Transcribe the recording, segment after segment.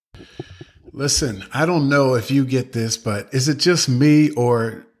Listen, I don't know if you get this, but is it just me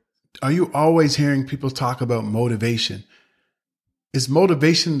or are you always hearing people talk about motivation? Is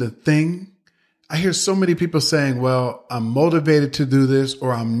motivation the thing? I hear so many people saying, well, I'm motivated to do this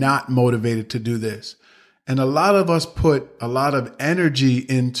or I'm not motivated to do this. And a lot of us put a lot of energy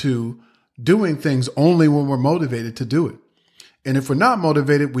into doing things only when we're motivated to do it. And if we're not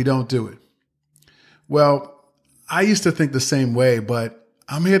motivated, we don't do it. Well, I used to think the same way, but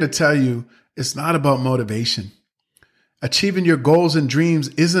I'm here to tell you it's not about motivation. Achieving your goals and dreams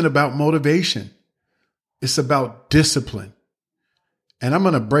isn't about motivation. It's about discipline. And I'm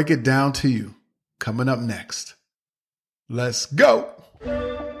going to break it down to you coming up next. Let's go.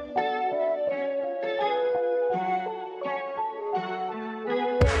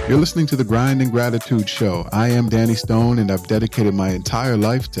 You're listening to the Grind and Gratitude Show. I am Danny Stone, and I've dedicated my entire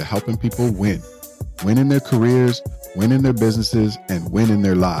life to helping people win. Win in their careers, win in their businesses, and win in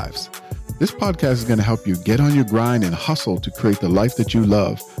their lives. This podcast is going to help you get on your grind and hustle to create the life that you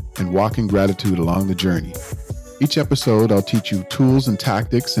love and walk in gratitude along the journey. Each episode, I'll teach you tools and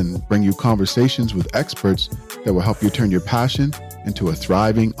tactics and bring you conversations with experts that will help you turn your passion into a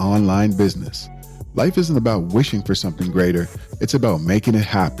thriving online business. Life isn't about wishing for something greater. It's about making it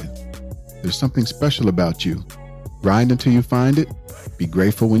happen. There's something special about you. Grind until you find it. Be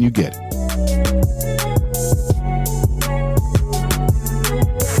grateful when you get it.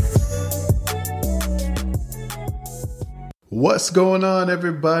 What's going on,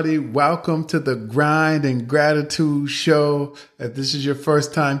 everybody? Welcome to the Grind and Gratitude Show. If this is your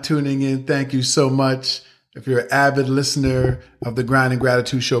first time tuning in, thank you so much. If you're an avid listener of the Grind and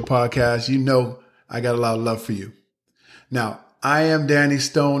Gratitude Show podcast, you know I got a lot of love for you. Now, I am Danny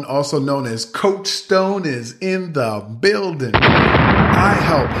Stone, also known as Coach Stone, is in the building. I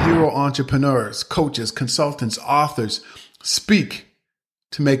help hero entrepreneurs, coaches, consultants, authors speak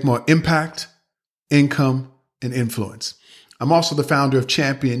to make more impact, income, and influence. I'm also the founder of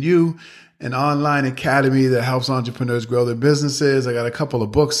Champion You, an online academy that helps entrepreneurs grow their businesses. I got a couple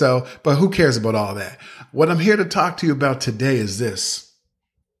of books out, but who cares about all that? What I'm here to talk to you about today is this.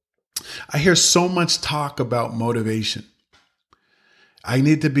 I hear so much talk about motivation. I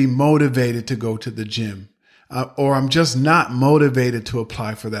need to be motivated to go to the gym, or I'm just not motivated to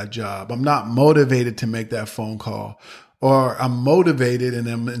apply for that job. I'm not motivated to make that phone call, or I'm motivated and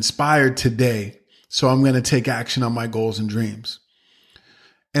I'm inspired today. So I'm going to take action on my goals and dreams.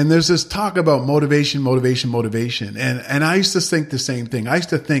 And there's this talk about motivation. And I used to think the same thing. I used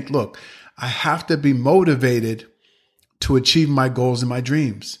to think, look, I have to be motivated to achieve my goals and my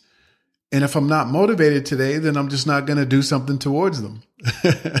dreams. And if I'm not motivated today, then I'm just not going to do something towards them.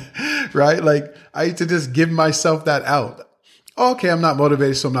 Right? Like I used to just give myself that out. Okay, I'm not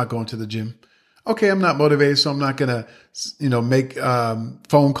motivated, so I'm not going to the gym. Okay, I'm not motivated, so I'm not going to, make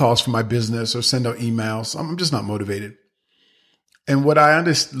phone calls for my business or send out emails. I'm just not motivated. And what I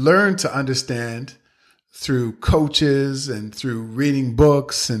learned to understand through coaches and through reading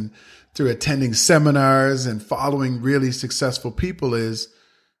books and through attending seminars and following really successful people is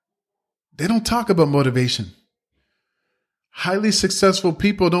they don't talk about motivation. Highly successful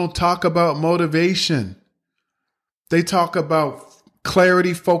people don't talk about motivation. They talk about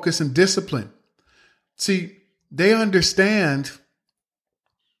clarity, focus, and discipline. See, they understand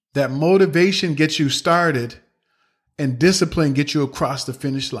that motivation gets you started and discipline gets you across the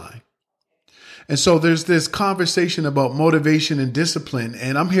finish line. And so there's this conversation about motivation and discipline.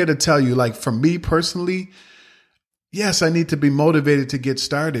 And I'm here to tell you, like for me personally, yes, I need to be motivated to get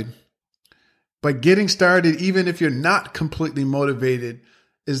started. But getting started, even if you're not completely motivated,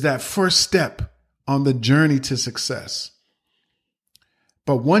 is that first step on the journey to success.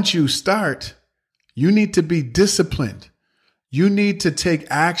 But once you start, you need to be disciplined. You need to take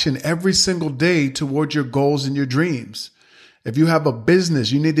action every single day toward your goals and your dreams. If you have a business,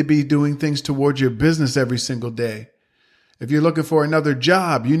 you need to be doing things towards your business every single day. If you're looking for another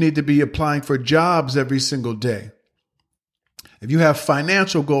job, you need to be applying for jobs every single day. If you have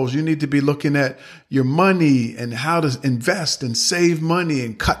financial goals, you need to be looking at your money and how to invest and save money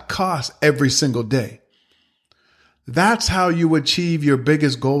and cut costs every single day. That's how you achieve your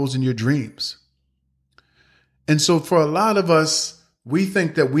biggest goals and your dreams. And so for a lot of us, we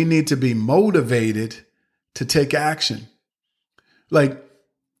think that we need to be motivated to take action. Like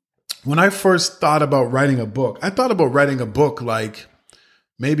when I first thought about writing a book, I thought about writing a book like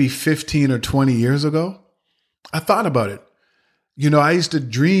maybe 15 or 20 years ago. I thought about it. I used to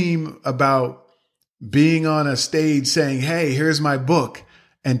dream about being on a stage saying, hey, here's my book,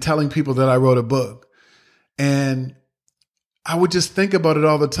 and telling people that I wrote a book. And I would just think about it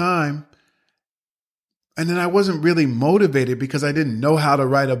all the time. And then I wasn't really motivated because I didn't know how to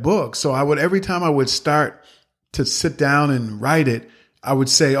write a book. So every time I would start to sit down and write it, I would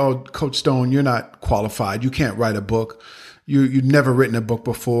say, oh, Coach Stone, you're not qualified. You can't write a book. You've never written a book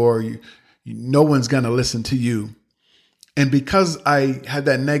before. No one's going to listen to you. And because I had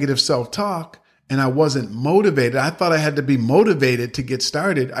that negative self-talk and I wasn't motivated, I thought I had to be motivated to get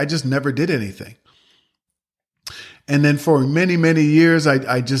started. I just never did anything. And then for many, many years,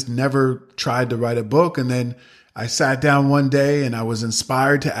 I just never tried to write a book. And then I sat down one day and I was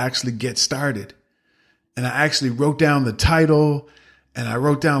inspired to actually get started. And I actually wrote down the title and I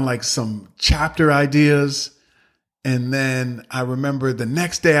wrote down like some chapter ideas. And then I remember the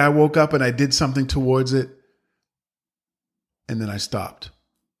next day I woke up and I did something towards it. And then I stopped.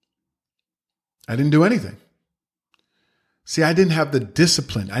 I didn't do anything. See, I didn't have the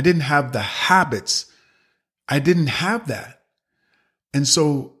discipline. I didn't have the habits. I didn't have that. And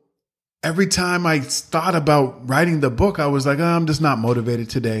so every time I thought about writing the book, I was like, oh, I'm just not motivated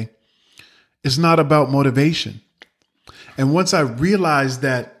today. It's not about motivation. And once I realized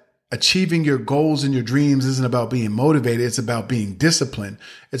that achieving your goals and your dreams isn't about being motivated, it's about being disciplined.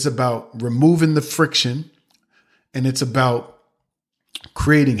 It's about removing the friction, and it's about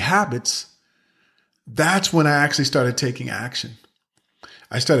creating habits. That's when I actually started taking action.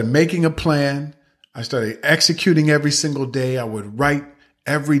 I started making a plan. I started executing every single day. I would write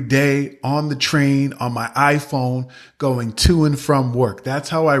every day on the train, on my iPhone, going to and from work. That's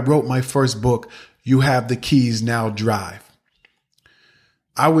how I wrote my first book, You Have the Keys, Now Drive.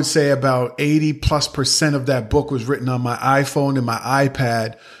 I would say about 80+% of that book was written on my iPhone and my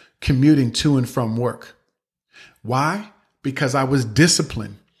iPad, commuting to and from work. Why? Because I was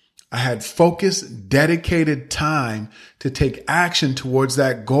disciplined. I had focused, dedicated time to take action towards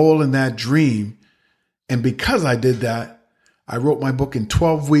that goal and that dream. And because I did that, I wrote my book in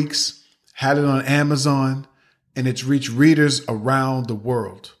 12 weeks, had it on Amazon, and it's reached readers around the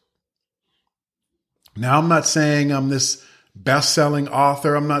world. Now, I'm not saying I'm this best-selling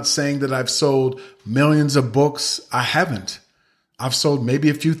author. I'm not saying that I've sold millions of books. I haven't. I've sold maybe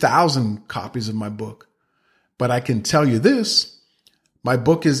a few thousand copies of my book. But I can tell you this, my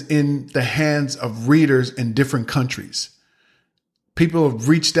book is in the hands of readers in different countries. People have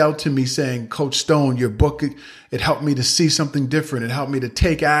reached out to me saying, Coach Stone, your book, it helped me to see something different. It helped me to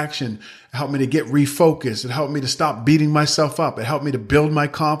take action. It helped me to get refocused. It helped me to stop beating myself up. It helped me to build my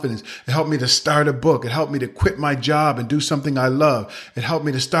confidence. It helped me to start a book. It helped me to quit my job and do something I love. It helped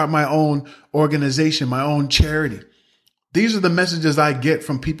me to start my own organization, my own charity. These are the messages I get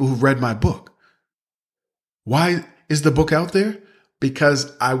from people who've read my book. Why is the book out there?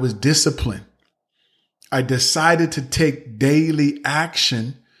 Because I was disciplined. I decided to take daily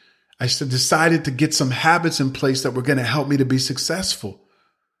action. I decided to get some habits in place that were going to help me to be successful.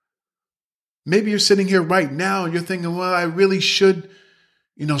 Maybe you're sitting here right now and you're thinking, well, I really should,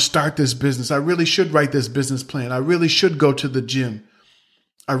 start this business. I really should write this business plan. I really should go to the gym.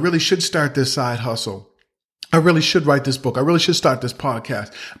 I really should start this side hustle. I really should write this book. I really should start this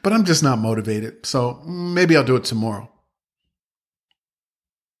podcast, but I'm just not motivated. So maybe I'll do it tomorrow.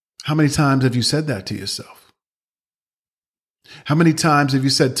 How many times have you said that to yourself? How many times have you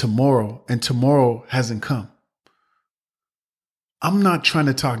said tomorrow and tomorrow hasn't come? I'm not trying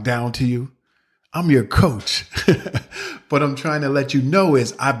to talk down to you. I'm your coach. What I'm trying to let you know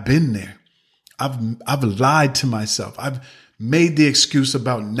is I've been there. I've lied to myself. I've made the excuse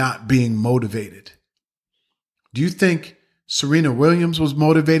about not being motivated. Do you think Serena Williams was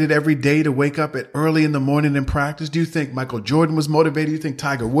motivated every day to wake up at early in the morning and practice? Do you think Michael Jordan was motivated? Do you think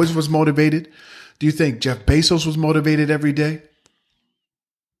Tiger Woods was motivated? Do you think Jeff Bezos was motivated every day?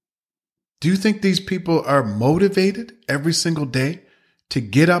 Do you think these people are motivated every single day to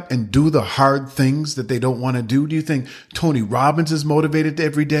get up and do the hard things that they don't want to do? Do you think Tony Robbins is motivated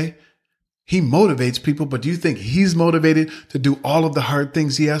every day? He motivates people, but do you think he's motivated to do all of the hard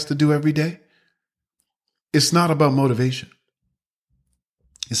things he has to do every day? It's not about motivation.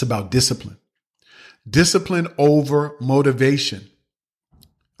 It's about discipline. Discipline over motivation.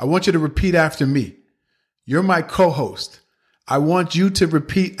 I want you to repeat after me. You're my co-host. I want you to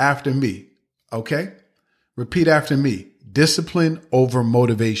repeat after me. Okay? Repeat after me. Discipline over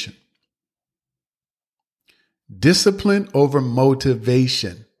motivation. Discipline over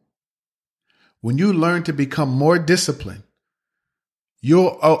motivation. When you learn to become more disciplined,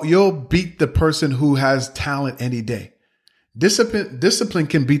 you'll beat the person who has talent any day. Discipline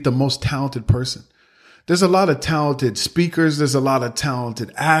can beat the most talented person. There's a lot of talented speakers. There's a lot of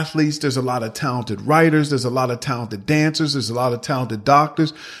talented athletes. There's a lot of talented writers. There's a lot of talented dancers. There's a lot of talented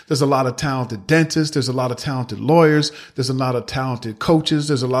doctors. There's a lot of talented dentists. There's a lot of talented lawyers. There's a lot of talented coaches.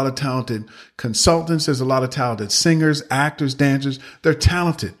 There's a lot of talented consultants. There's a lot of talented singers, actors, dancers. They're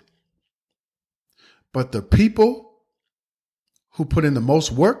talented. But the people who put in the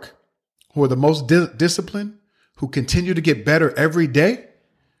most work, who are the most disciplined, who continue to get better every day,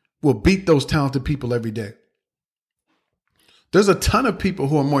 will beat those talented people every day. There's a ton of people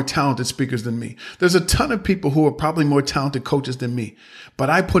who are more talented speakers than me. There's a ton of people who are probably more talented coaches than me.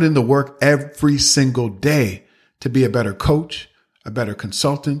 But I put in the work every single day to be a better coach, a better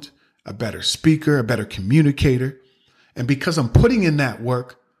consultant, a better speaker, a better communicator. And because I'm putting in that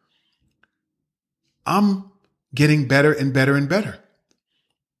work, I'm getting better and better and better.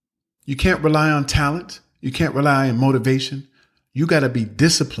 You can't rely on talent. You can't rely on motivation. You got to be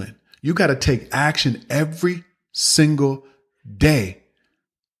disciplined. You got to take action every single day.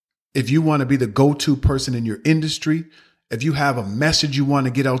 If you want to be the go-to person in your industry, if you have a message you want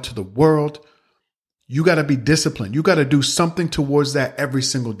to get out to the world, you got to be disciplined. You got to do something towards that every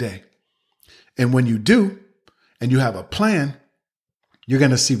single day. And when you do, and you have a plan, you're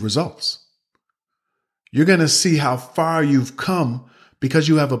going to see results. You're going to see how far you've come because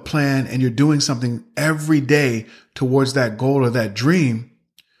you have a plan and you're doing something every day towards that goal or that dream.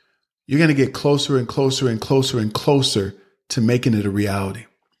 You're going to get closer and closer and closer and closer to making it a reality.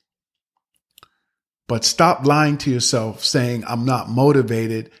 But stop lying to yourself saying, I'm not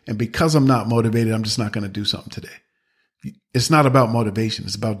motivated. And because I'm not motivated, I'm just not going to do something today. It's not about motivation.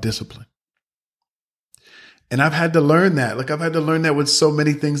 It's about discipline. And I've had to learn that. Like I've had to learn that with so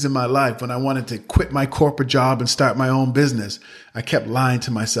many things in my life. When I wanted to quit my corporate job and start my own business, I kept lying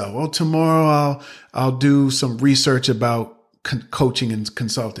to myself. Oh, tomorrow I'll do some research about coaching and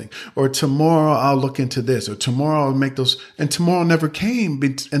consulting, or tomorrow I'll look into this, or tomorrow I'll make those. And tomorrow never came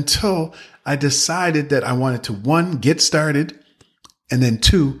until I decided that I wanted to, 1, get started, and then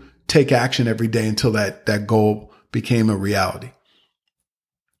 2, take action every day until that goal became a reality.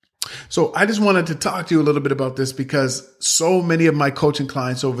 So I just wanted to talk to you a little bit about this because so many of my coaching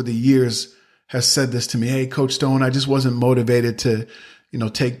clients over the years have said this to me. Hey, Coach Stone, I just wasn't motivated to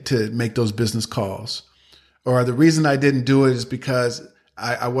make those business calls. Or the reason I didn't do it is because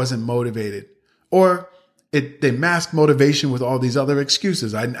I wasn't motivated. Or they mask motivation with all these other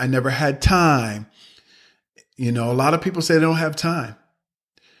excuses. I never had time. A lot of people say they don't have time.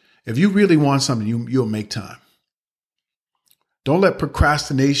 If you really want something, you'll make time. Don't let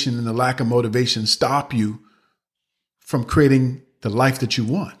procrastination and the lack of motivation stop you from creating the life that you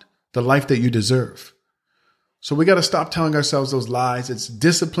want, the life that you deserve. So we got to stop telling ourselves those lies. It's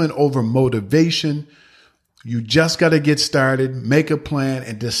discipline over motivation. You just got to get started, make a plan,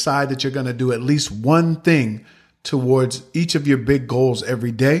 and decide that you're going to do at least one thing towards each of your big goals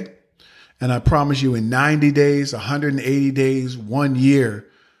every day. And I promise you, in 90 days, 180 days, 1 year,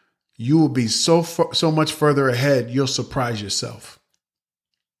 you will be so much further ahead, you'll surprise yourself.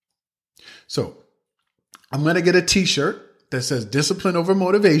 So I'm going to get a t-shirt that says discipline over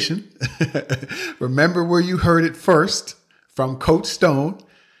motivation. Remember where you heard it first, from Coach Stone.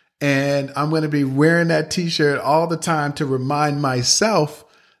 And I'm going to be wearing that t-shirt all the time to remind myself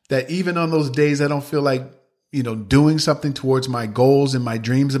that even on those days I don't feel like, doing something towards my goals and my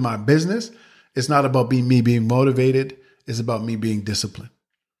dreams and my business, it's not about me being motivated. It's about me being disciplined.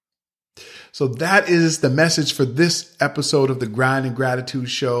 So that is the message for this episode of the Grind and Gratitude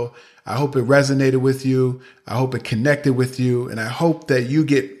Show. I hope it resonated with you. I hope it connected with you. And I hope that you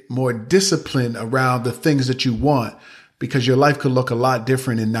get more discipline around the things that you want, because your life could look a lot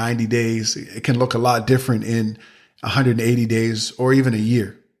different in 90 days. It can look a lot different in 180 days or even a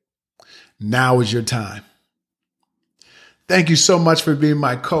year. Now is your time. Thank you so much for being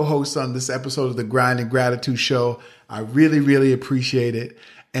my co-host on this episode of the Grind and Gratitude Show. I really, really appreciate it.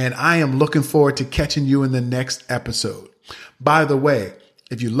 And I am looking forward to catching you in the next episode. By the way,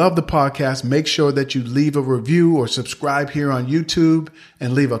 if you love the podcast, make sure that you leave a review or subscribe here on YouTube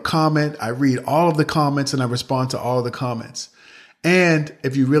and leave a comment. I read all of the comments and I respond to all of the comments. And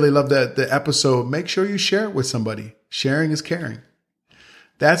if you really love the episode, make sure you share it with somebody. Sharing is caring.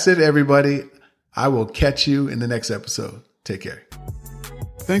 That's it, everybody. I will catch you in the next episode. Take care.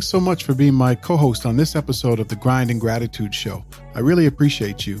 Thanks so much for being my co-host on this episode of the Grind and Gratitude Show. I really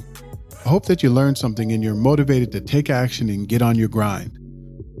appreciate you. I hope that you learned something and you're motivated to take action and get on your grind.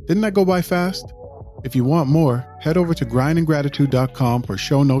 Didn't that go by fast? If you want more, head over to grindandgratitude.com for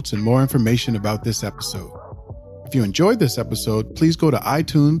show notes and more information about this episode. If you enjoyed this episode, please go to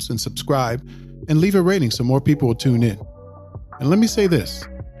iTunes and subscribe and leave a rating so more people will tune in. And let me say this,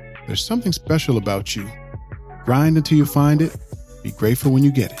 there's something special about you Grind until you find it. Be grateful when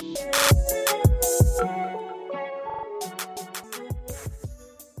you get it.